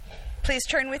Please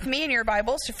turn with me in your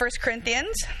Bibles to 1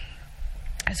 Corinthians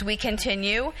as we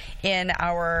continue in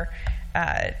our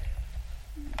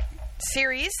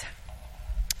series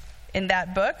in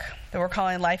that book that we're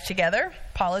calling Life Together.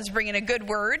 Paul is bringing a good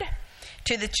word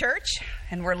to the church,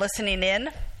 and we're listening in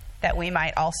that we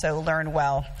might also learn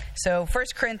well. So 1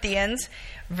 Corinthians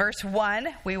verse 1,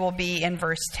 we will be in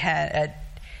verse 10.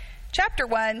 Chapter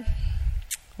 1,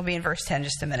 we'll be in verse 10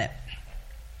 just a minute.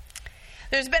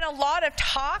 There's been a lot of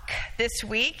talk this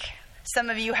week. Some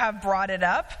of you have brought it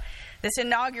up. This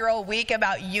inaugural week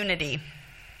about unity.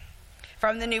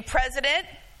 From the new president,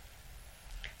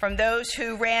 from those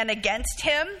who ran against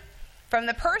him, from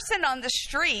the person on the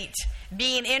street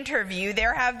being interviewed,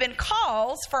 there have been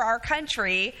calls for our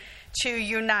country to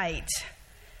unite.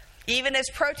 Even as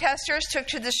protesters took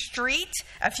to the street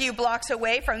a few blocks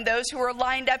away from those who were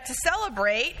lined up to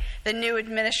celebrate the new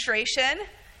administration,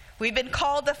 we've been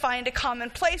called to find a common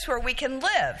place where we can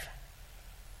live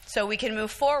so we can move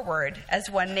forward as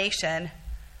one nation.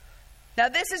 Now,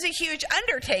 this is a huge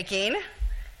undertaking.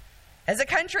 As a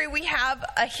country, we have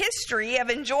a history of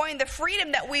enjoying the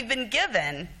freedom that we've been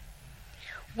given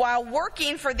while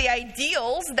working for the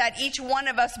ideals that each one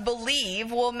of us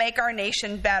believe will make our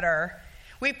nation better.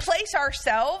 We place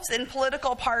ourselves in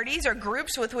political parties or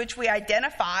groups with which we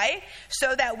identify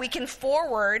so that we can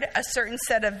forward a certain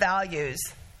set of values.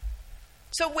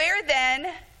 So where then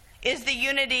is the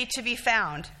unity to be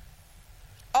found?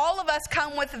 All of us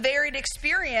come with varied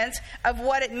experience of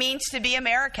what it means to be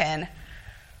American.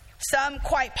 Some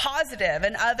quite positive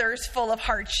and others full of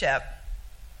hardship.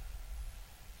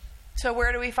 So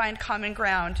where do we find common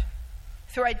ground?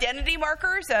 Through identity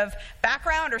markers of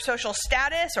background or social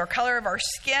status or color of our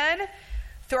skin?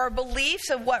 Through our beliefs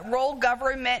of what role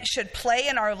government should play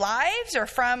in our lives, or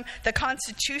from the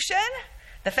Constitution,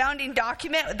 the founding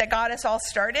document that got us all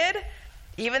started?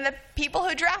 Even the people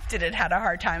who drafted it had a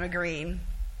hard time agreeing.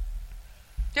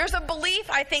 There's a belief,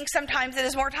 I think, sometimes that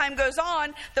as more time goes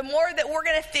on, the more that we're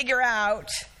going to figure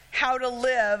out how to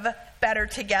live better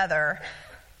together.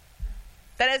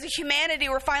 That as a humanity,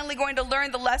 we're finally going to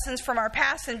learn the lessons from our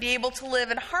past and be able to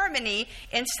live in harmony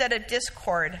instead of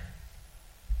discord.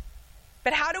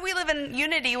 But how do we live in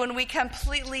unity when we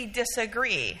completely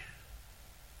disagree?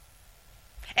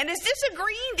 And is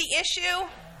disagreeing the issue?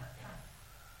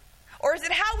 Or is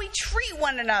it how we treat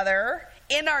one another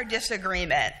in our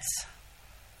disagreements?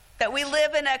 That we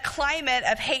live in a climate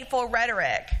of hateful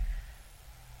rhetoric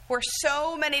where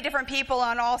so many different people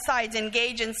on all sides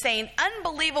engage in saying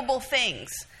unbelievable things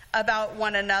about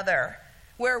one another,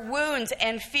 where wounds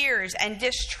and fears and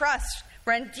distrust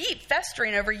run deep,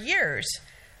 festering over years,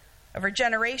 over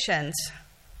generations.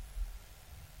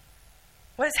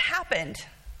 What has happened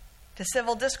to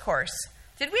civil discourse?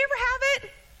 Did we ever have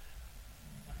it?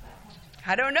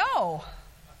 I don't know.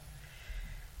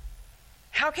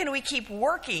 How can we keep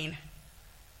working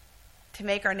to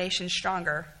make our nation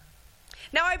stronger?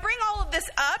 Now, I bring all of this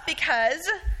up because,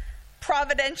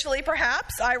 providentially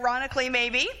perhaps, ironically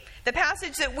maybe, the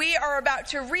passage that we are about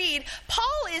to read,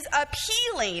 Paul is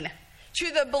appealing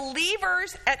to the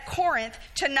believers at Corinth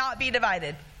to not be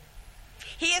divided.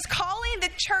 He is calling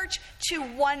the church to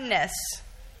oneness,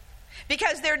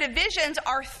 because their divisions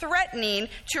are threatening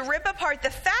to rip apart the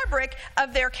fabric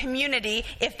of their community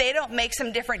if they don't make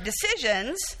some different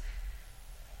decisions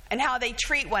in how they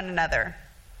treat one another.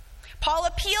 Paul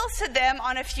appeals to them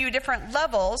on a few different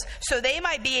levels so they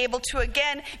might be able to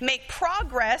again make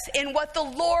progress in what the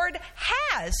Lord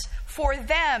has for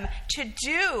them to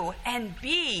do and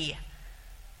be.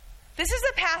 This is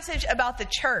a passage about the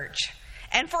church.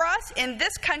 And for us in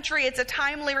this country, it's a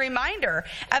timely reminder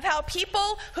of how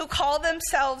people who call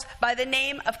themselves by the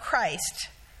name of Christ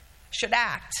should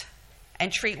act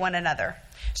and treat one another.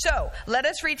 So let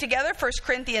us read together 1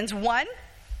 Corinthians 1,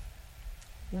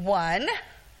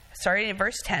 starting in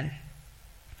verse 10.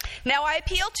 Now I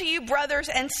appeal to you, brothers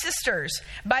and sisters,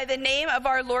 by the name of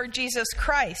our Lord Jesus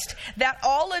Christ, that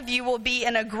all of you will be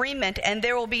in agreement and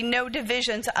there will be no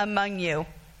divisions among you,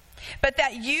 but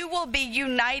that you will be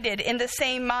united in the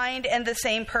same mind and the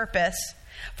same purpose.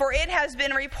 For it has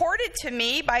been reported to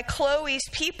me by Chloe's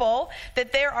people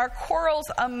that there are quarrels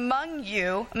among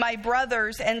you, my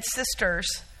brothers and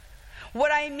sisters.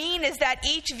 What I mean is that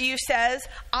each of you says,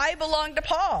 I belong to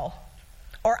Paul,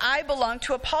 or I belong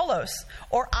to Apollos,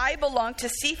 or I belong to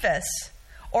Cephas,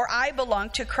 or I belong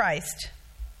to Christ.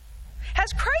 Has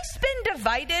Christ been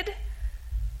divided?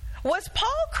 Was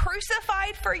Paul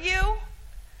crucified for you?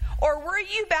 Or were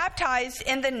you baptized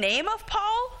in the name of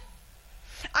Paul?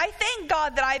 I thank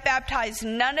God that I baptized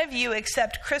none of you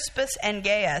except Crispus and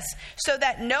Gaius, so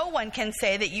that no one can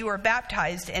say that you were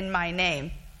baptized in my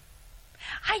name.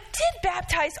 I did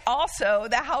baptize also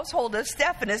the household of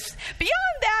Stephanus.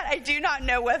 Beyond that, I do not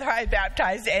know whether I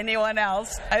baptized anyone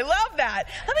else. I love that.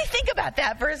 Let me think about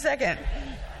that for a second.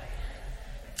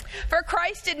 For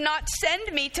Christ did not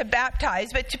send me to baptize,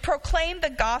 but to proclaim the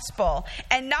gospel,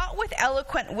 and not with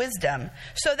eloquent wisdom,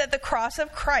 so that the cross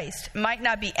of Christ might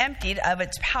not be emptied of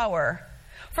its power.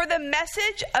 For the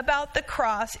message about the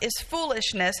cross is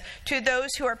foolishness to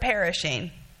those who are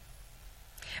perishing.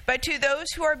 But to those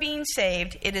who are being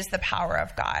saved, it is the power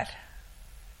of God.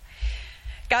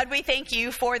 God, we thank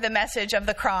you for the message of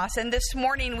the cross. And this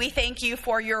morning, we thank you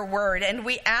for your word. And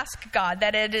we ask, God,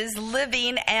 that it is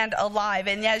living and alive.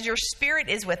 And as your Spirit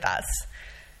is with us,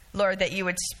 Lord, that you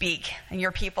would speak and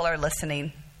your people are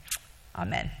listening.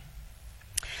 Amen.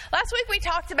 Last week, we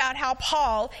talked about how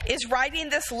Paul is writing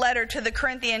this letter to the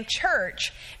Corinthian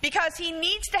church because he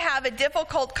needs to have a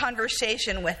difficult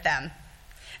conversation with them.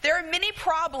 There are many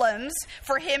problems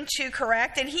for him to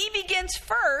correct, and he begins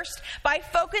first by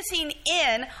focusing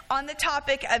in on the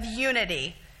topic of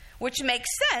unity, which makes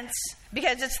sense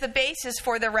because it's the basis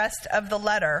for the rest of the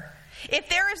letter. If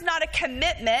there is not a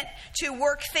commitment to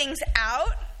work things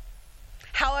out,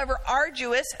 however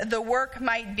arduous the work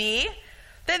might be,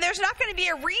 then there's not going to be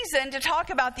a reason to talk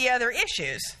about the other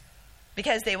issues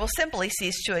because they will simply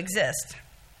cease to exist.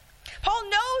 Paul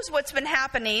knows what's been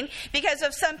happening because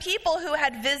of some people who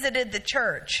had visited the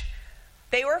church.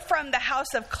 They were from the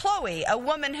house of Chloe, a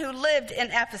woman who lived in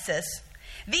Ephesus.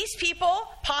 These people,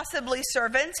 possibly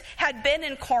servants, had been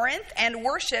in Corinth and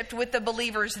worshipped with the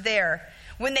believers there.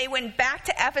 When they went back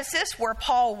to Ephesus, where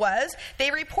Paul was, they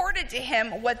reported to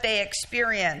him what they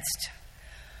experienced.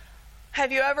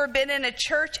 Have you ever been in a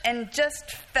church and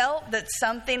just felt that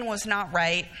something was not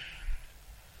right?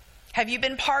 Have you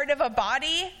been part of a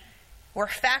body where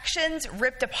factions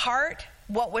ripped apart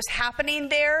what was happening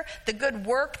there, the good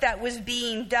work that was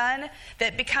being done,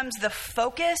 that becomes the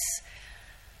focus?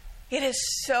 It is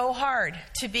so hard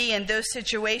to be in those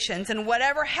situations. And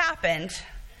whatever happened,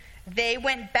 they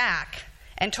went back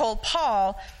and told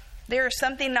Paul, there is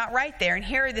something not right there, and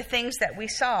here are the things that we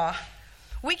saw.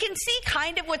 We can see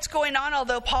kind of what's going on,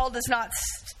 although Paul does not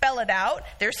spell it out.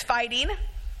 There's fighting.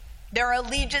 There are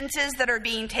allegiances that are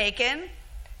being taken.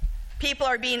 People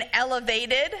are being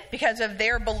elevated because of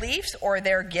their beliefs or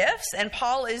their gifts, and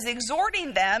Paul is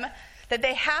exhorting them that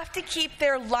they have to keep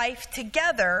their life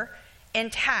together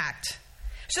intact.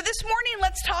 So this morning,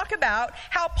 let's talk about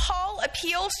how Paul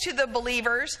appeals to the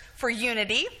believers for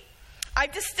unity.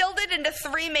 I've distilled it into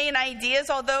three main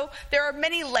ideas, although there are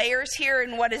many layers here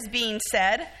in what is being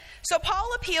said. So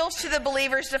Paul appeals to the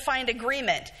believers to find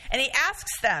agreement, and he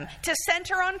asks them to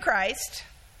center on Christ.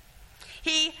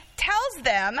 He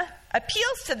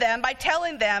appeals to them by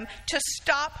telling them to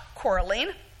stop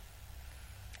quarreling.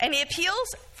 And he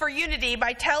appeals for unity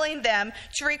by telling them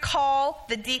to recall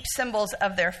the deep symbols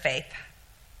of their faith.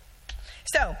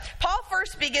 So, Paul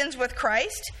first begins with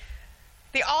Christ,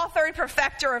 the author and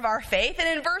perfecter of our faith.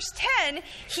 And in verse 10,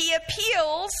 he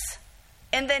appeals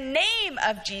in the name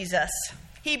of Jesus.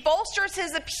 He bolsters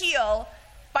his appeal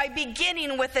by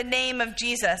beginning with the name of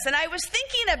Jesus. And I was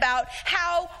thinking about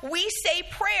how we say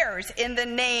prayers in the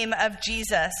name of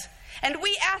Jesus. And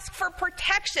we ask for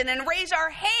protection and raise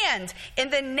our hands in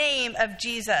the name of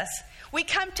Jesus. We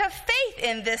come to faith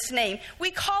in this name.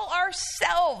 We call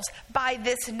ourselves by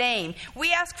this name.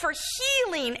 We ask for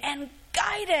healing and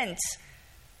guidance.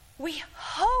 We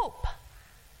hope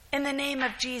in the name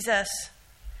of Jesus.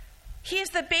 He is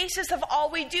the basis of all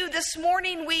we do. This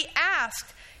morning we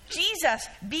asked, Jesus,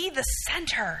 be the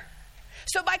center.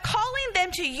 So by calling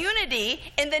them to unity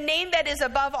in the name that is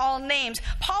above all names,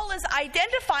 Paul is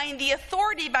identifying the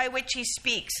authority by which he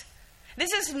speaks.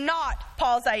 This is not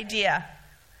Paul's idea.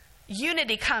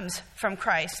 Unity comes from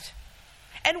Christ.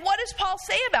 And what does Paul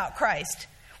say about Christ?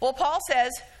 Well, Paul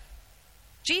says,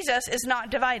 Jesus is not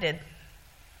divided.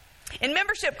 In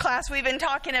membership class, we've been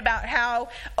talking about how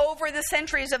over the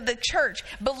centuries of the church,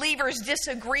 believers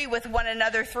disagree with one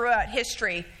another throughout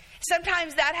history.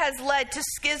 Sometimes that has led to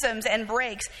schisms and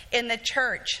breaks in the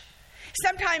church.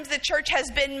 Sometimes the church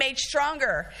has been made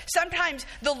stronger. Sometimes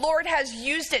the Lord has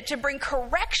used it to bring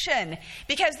correction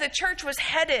because the church was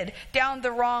headed down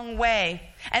the wrong way.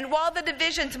 And while the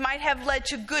divisions might have led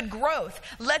to good growth,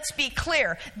 let's be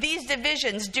clear, these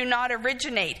divisions do not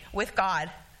originate with God.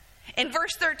 In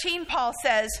verse 13, Paul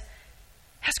says,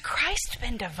 has Christ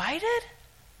been divided?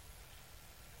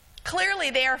 Clearly,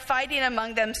 they are fighting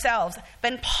among themselves,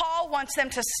 but Paul wants them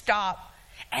to stop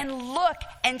and look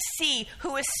and see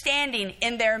who is standing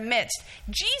in their midst.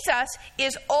 Jesus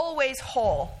is always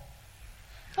whole.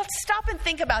 Let's stop and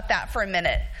think about that for a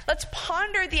minute. Let's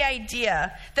ponder the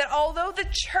idea that although the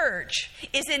church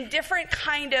is in different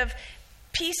kind of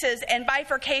pieces and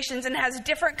bifurcations and has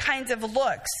different kinds of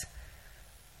looks,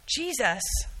 Jesus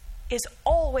is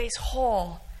always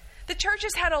whole. The church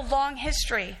has had a long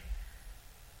history.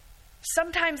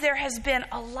 Sometimes there has been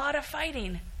a lot of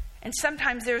fighting, and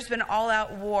sometimes there's been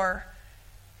all-out war.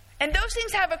 And those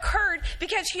things have occurred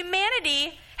because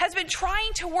humanity has been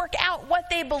trying to work out what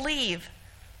they believe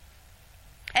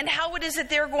and how it is that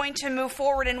they're going to move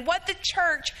forward and what the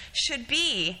church should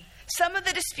be. Some of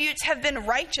the disputes have been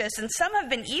righteous and some have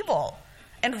been evil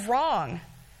and wrong.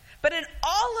 But in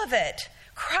all of it,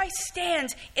 Christ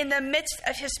stands in the midst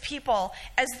of his people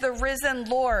as the risen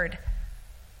Lord.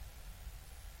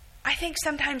 I think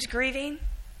sometimes grieving.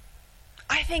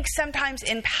 I think sometimes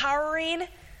empowering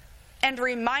and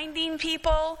reminding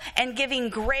people and giving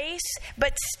grace.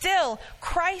 But still,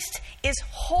 Christ is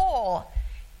whole.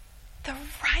 The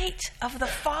right of the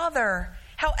Father.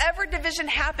 However division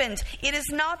happens, it is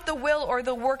not the will or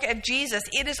the work of Jesus.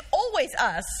 It is always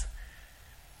us.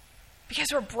 Because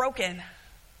we're broken.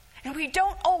 And we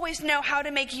don't always know how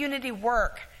to make unity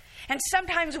work. And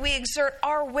sometimes we exert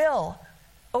our will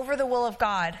over the will of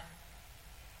God.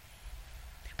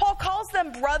 Paul calls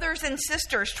them brothers and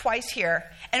sisters twice here.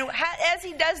 And as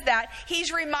he does that,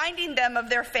 he's reminding them of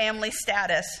their family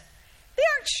status. They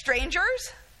aren't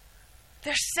strangers.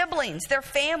 They're siblings. They're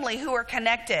family who are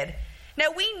connected.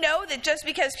 Now, we know that just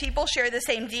because people share the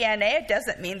same DNA, it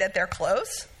doesn't mean that they're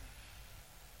close.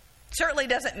 Certainly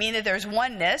doesn't mean that there's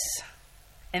oneness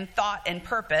in thought and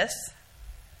purpose.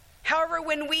 However,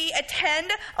 when we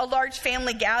attend a large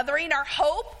family gathering, our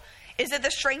hope is that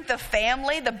the strength of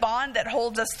family, the bond that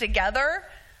holds us together,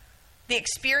 the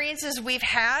experiences we've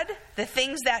had, the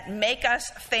things that make us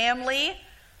family,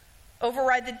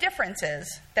 override the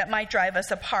differences that might drive us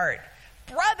apart.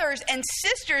 Brothers and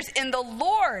sisters in the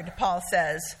Lord, Paul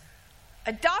says,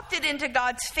 adopted into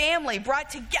God's family, brought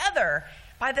together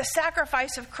by the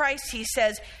sacrifice of Christ, he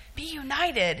says, be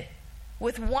united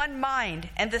with one mind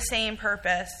and the same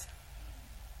purpose.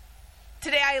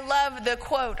 Today, I love the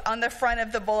quote on the front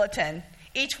of the bulletin.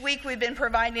 Each week, we've been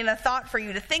providing a thought for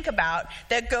you to think about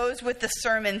that goes with the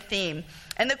sermon theme.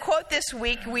 And the quote this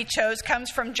week we chose comes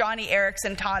from Joni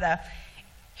Eareckson Tada.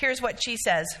 Here's what she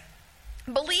says.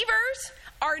 Believers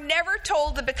are never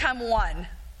told to become one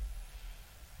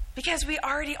because we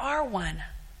already are one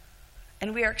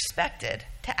and we are expected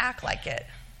to act like it.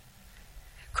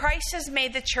 Christ has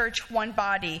made the church one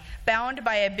body, bound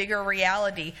by a bigger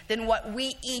reality than what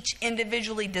we each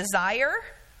individually desire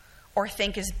or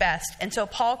think is best. And so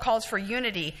Paul calls for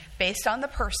unity based on the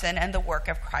person and the work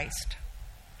of Christ.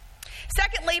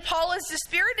 Secondly, Paul is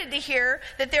dispirited to hear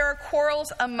that there are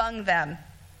quarrels among them.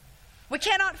 We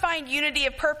cannot find unity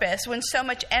of purpose when so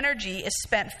much energy is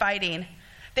spent fighting.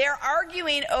 They are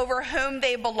arguing over whom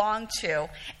they belong to.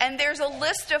 And there's a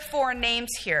list of 4 names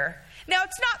here. Now,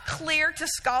 it's not clear to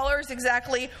scholars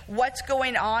exactly what's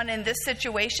going on in this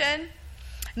situation.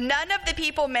 None of the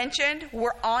people mentioned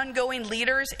were ongoing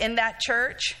leaders in that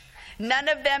church. None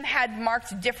of them had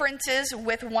marked differences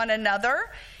with one another.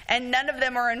 And none of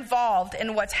them are involved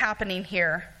in what's happening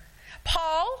here.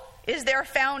 Paul is their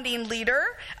founding leader.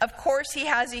 Of course, he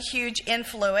has a huge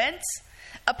influence.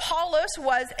 Apollos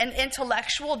was an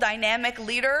intellectual, dynamic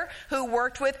leader who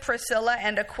worked with Priscilla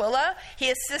and Aquila.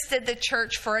 He assisted the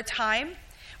church for a time.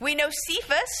 We know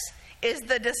Cephas is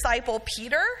the disciple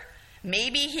Peter.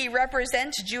 Maybe he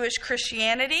represents Jewish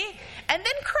Christianity. And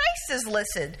then Christ is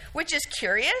listed, which is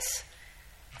curious.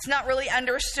 It's not really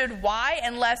understood why,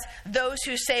 unless those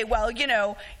who say, well,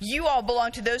 you all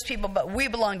belong to those people, but we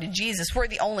belong to Jesus. We're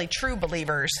the only true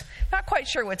believers. Not quite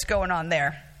sure what's going on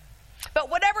there.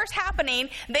 But whatever's happening,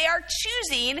 they are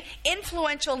choosing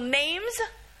influential names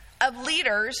of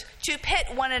leaders to pit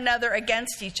one another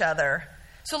against each other.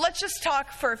 So let's just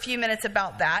talk for a few minutes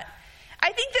about that.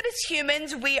 I think that as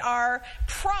humans, we are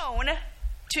prone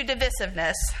to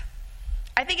divisiveness.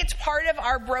 I think it's part of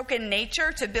our broken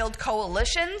nature to build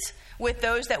coalitions with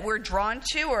those that we're drawn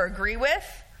to or agree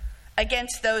with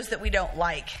against those that we don't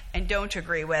like and don't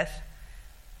agree with.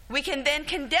 We can then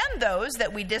condemn those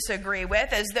that we disagree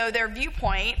with as though their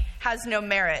viewpoint has no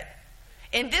merit.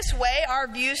 In this way, our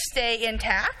views stay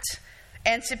intact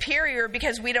and superior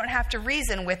because we don't have to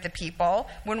reason with the people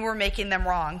when we're making them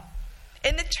wrong.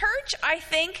 In the church, I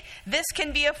think this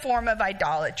can be a form of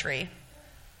idolatry.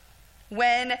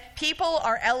 When people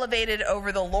are elevated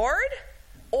over the Lord,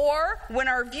 or when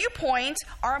our viewpoints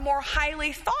are more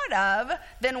highly thought of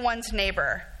than one's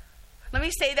neighbor. Let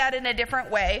me say that in a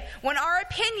different way. When our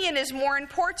opinion is more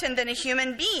important than a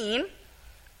human being,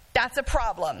 that's a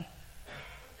problem.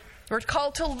 We're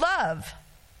called to love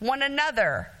one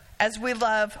another as we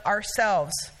love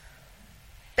ourselves.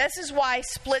 This is why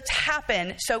splits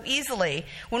happen so easily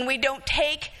when we don't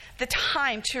take the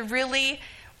time to really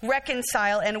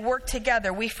reconcile and work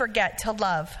together. We forget to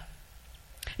love.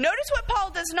 Notice what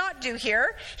Paul does not do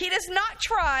here. He does not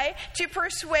try to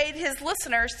persuade his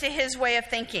listeners to his way of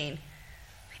thinking.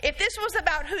 If this was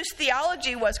about whose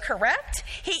theology was correct,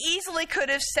 he easily could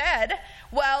have said,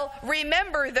 well,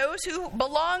 remember those who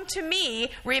belong to me,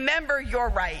 remember you're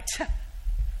right.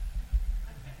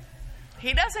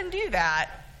 He doesn't do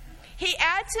that. He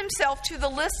adds himself to the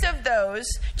list of those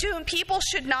to whom people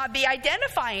should not be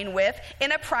identifying with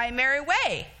in a primary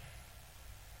way.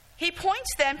 He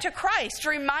points them to Christ,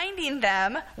 reminding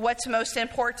them what's most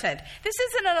important. This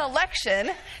isn't an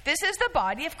election. This is the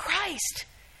body of Christ,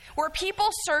 where people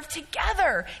serve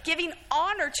together, giving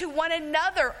honor to one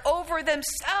another over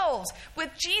themselves,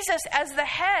 with Jesus as the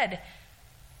head.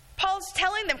 Paul's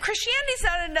telling them Christianity is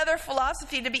not another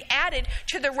philosophy to be added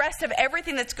to the rest of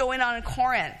everything that's going on in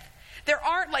Corinth. There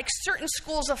aren't like certain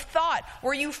schools of thought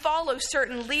where you follow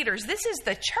certain leaders. This is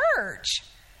the church.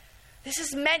 This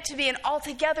is meant to be an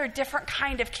altogether different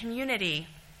kind of community.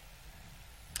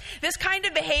 This kind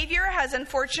of behavior has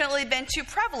unfortunately been too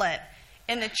prevalent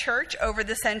in the church over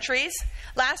the centuries.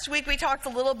 Last week we talked a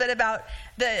little bit about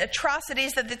the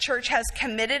atrocities that the church has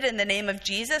committed in the name of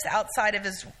Jesus outside of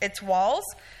its walls.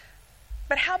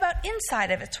 But how about inside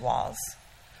of its walls?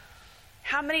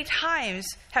 How many times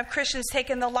have Christians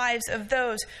taken the lives of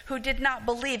those who did not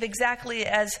believe exactly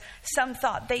as some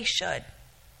thought they should?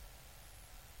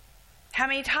 How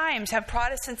many times have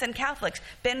Protestants and Catholics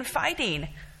been fighting?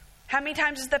 How many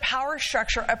times has the power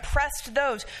structure oppressed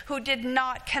those who did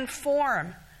not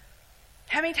conform?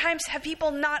 How many times have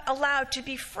people not allowed to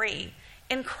be free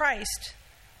in Christ?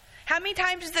 How many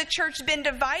times has the church been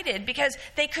divided because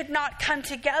they could not come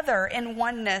together in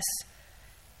oneness?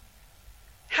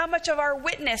 How much of our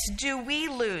witness do we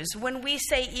lose when we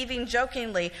say, even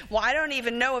jokingly, well, I don't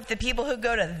even know if the people who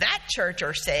go to that church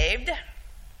are saved?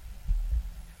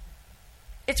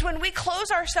 It's when we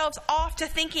close ourselves off to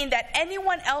thinking that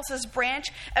anyone else's branch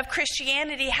of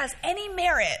Christianity has any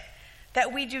merit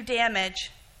that we do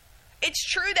damage. It's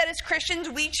true that as Christians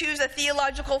we choose a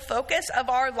theological focus of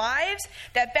our lives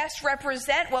that best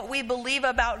represent what we believe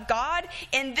about God.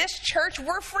 In this church,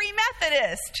 we're Free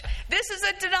Methodist. This is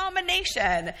a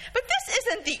denomination. But this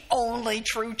isn't the only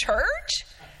true church.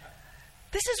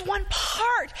 This is one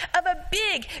part of a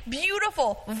big,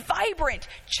 beautiful, vibrant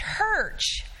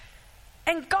church.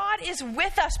 And God is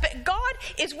with us, but God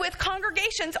is with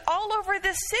congregations all over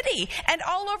this city and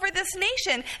all over this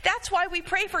nation. That's why we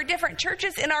pray for different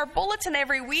churches in our bulletin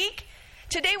every week.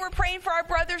 Today we're praying for our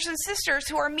brothers and sisters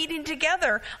who are meeting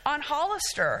together on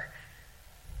Hollister.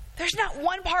 There's not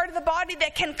one part of the body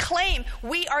that can claim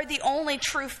we are the only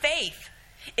true faith.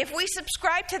 If we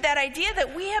subscribe to that idea,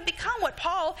 that we have become what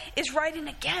Paul is writing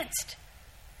against.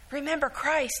 Remember,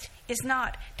 Christ is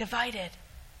not divided.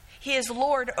 He is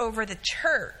Lord over the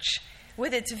church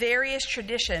with its various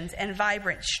traditions and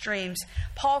vibrant streams.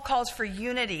 Paul calls for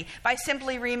unity by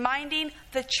simply reminding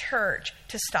the church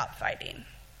to stop fighting.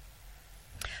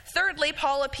 Thirdly,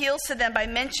 Paul appeals to them by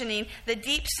mentioning the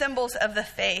deep symbols of the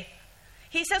faith.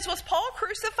 He says, was Paul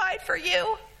crucified for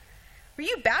you? Were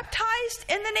you baptized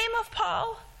in the name of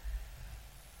Paul?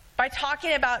 By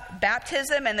talking about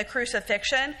baptism and the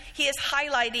crucifixion, he is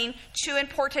highlighting two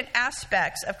important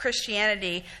aspects of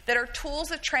Christianity that are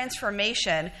tools of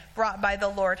transformation brought by the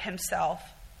Lord himself.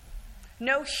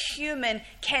 No human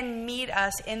can meet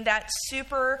us in that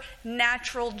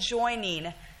supernatural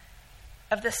joining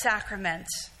of the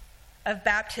sacraments of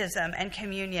baptism and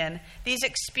communion. These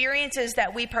experiences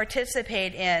that we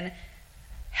participate in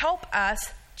help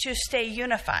us to stay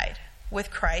unified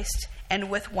with Christ and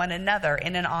with one another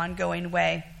in an ongoing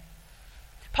way.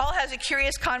 Paul has a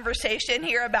curious conversation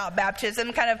here about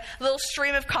baptism, kind of a little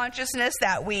stream of consciousness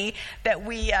that we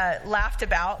laughed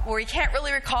about, where he can't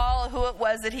really recall who it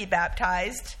was that he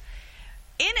baptized.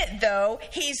 In it, though,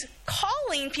 he's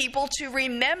calling people to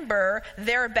remember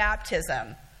their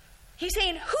baptism. He's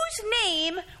saying, whose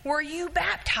name were you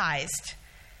baptized?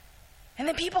 And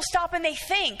then people stop and they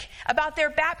think about their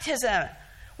baptism.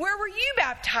 Where were you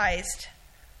baptized?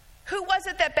 Who was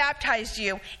it that baptized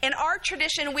you? In our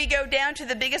tradition, we go down to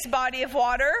the biggest body of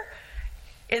water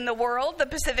in the world, the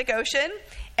Pacific Ocean,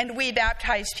 and we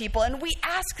baptize people. And we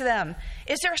ask them,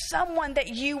 is there someone that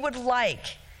you would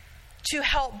like to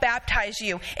help baptize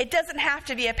you. It doesn't have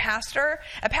to be a pastor.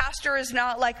 A pastor is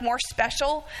not like more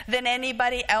special than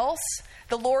anybody else.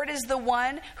 The Lord is the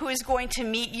one who is going to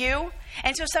meet you.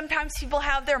 And so sometimes people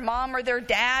have their mom or their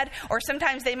dad, or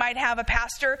sometimes they might have a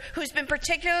pastor who's been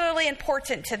particularly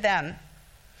important to them.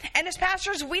 And as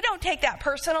pastors, we don't take that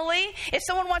personally. If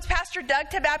someone wants Pastor Doug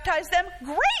to baptize them,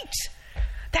 great!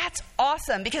 That's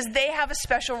awesome, because they have a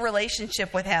special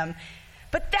relationship with him.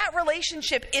 But that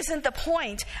relationship isn't the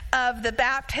point of the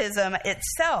baptism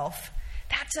itself.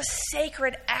 That's a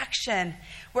sacred action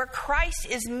where Christ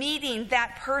is meeting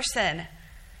that person.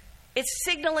 It's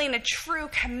signaling a true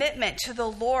commitment to the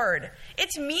Lord.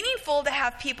 It's meaningful to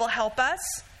have people help us.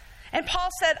 And Paul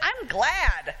said, I'm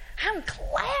glad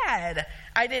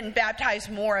I didn't baptize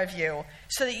more of you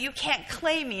so that you can't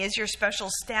claim me as your special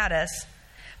status.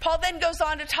 Paul then goes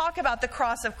on to talk about the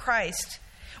cross of Christ.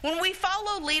 When we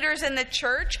follow leaders in the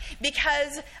church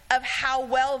because of how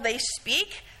well they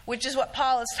speak, which is what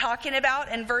Paul is talking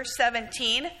about in verse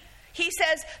 17, he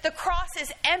says the cross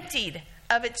is emptied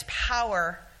of its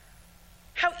power.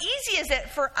 How easy is it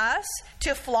for us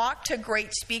to flock to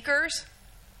great speakers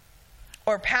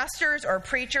or pastors or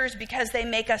preachers because they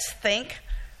make us think,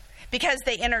 because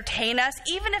they entertain us,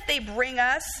 even if they bring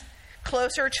us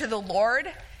closer to the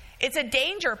Lord? It's a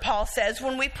danger, Paul says,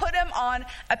 when we put them on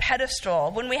a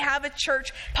pedestal. When we have a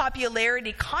church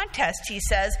popularity contest, he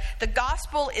says, the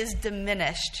gospel is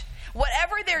diminished.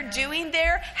 Whatever they're doing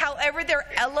there, however they're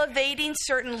elevating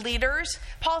certain leaders,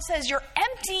 Paul says you're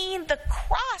emptying the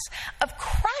cross of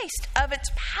Christ of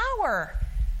its power.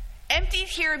 Emptied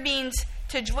here means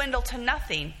to dwindle to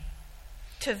nothing,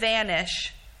 to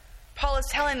vanish. Paul is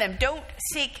telling them, don't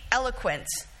seek eloquence.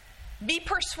 Be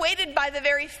persuaded by the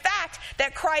very fact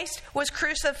that Christ was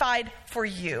crucified for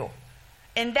you.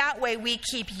 In that way, we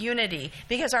keep unity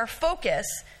because our focus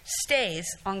stays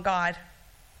on God.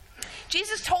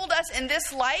 Jesus told us in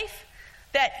this life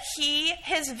that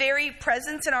his very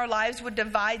presence in our lives would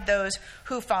divide those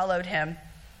who followed him.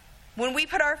 When we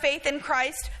put our faith in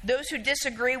Christ, those who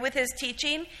disagree with his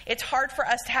teaching, it's hard for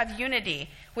us to have unity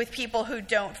with people who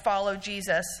don't follow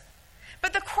Jesus.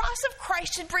 But the cross of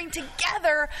Christ should bring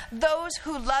together those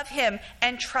who love him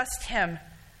and trust him.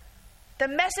 The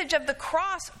message of the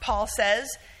cross, Paul says,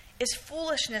 is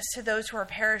foolishness to those who are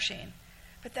perishing.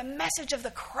 But the message of the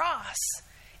cross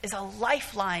is a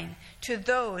lifeline to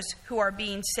those who are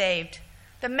being saved.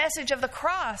 The message of the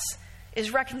cross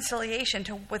is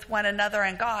reconciliation with one another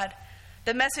and God.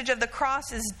 The message of the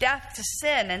cross is death to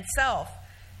sin and self.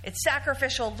 It's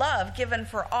sacrificial love given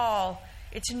for all.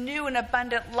 It's new and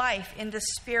abundant life in the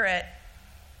Spirit.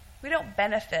 We don't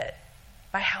benefit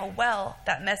by how well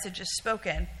that message is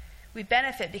spoken. We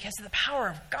benefit because the power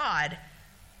of God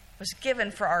was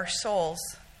given for our souls.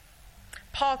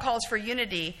 Paul calls for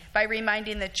unity by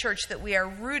reminding the church that we are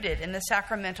rooted in the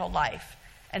sacramental life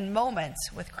and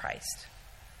moments with Christ.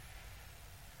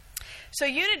 So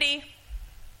unity,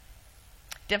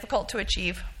 difficult to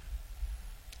achieve.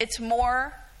 It's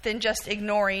more than just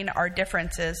ignoring our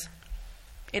differences.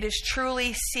 It is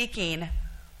truly seeking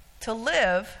to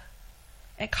live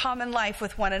a common life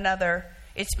with one another.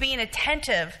 It's being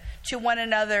attentive to one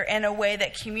another in a way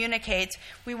that communicates.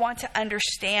 We want to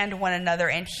understand one another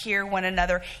and hear one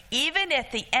another, even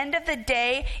at the end of the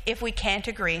day, if we can't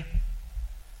agree.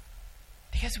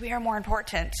 Because we are more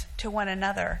important to one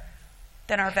another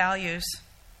than our values.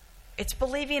 It's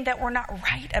believing that we're not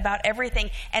right about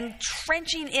everything and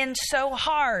trenching in so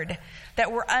hard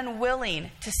that we're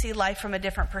unwilling to see life from a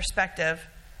different perspective.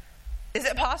 Is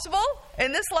it possible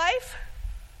in this life?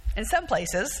 In some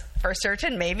places, for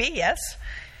certain, maybe, yes.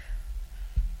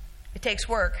 It takes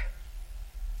work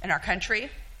in our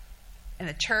country, in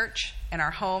the church, in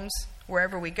our homes,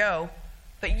 wherever we go.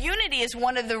 But unity is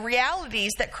one of the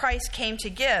realities that Christ came to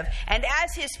give. And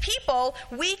as his people,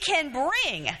 we can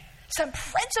bring some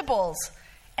principles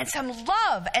and some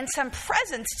love and some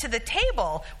presence to the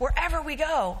table wherever we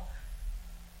go.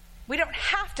 We don't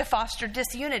have to foster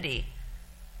disunity.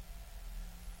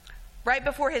 Right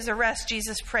before his arrest,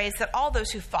 Jesus prays that all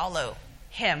those who follow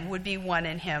him would be one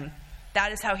in him.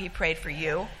 That is how he prayed for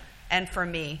you and for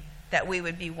me, that we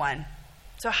would be one.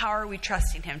 So how are we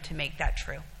trusting him to make that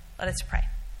true? Let us pray.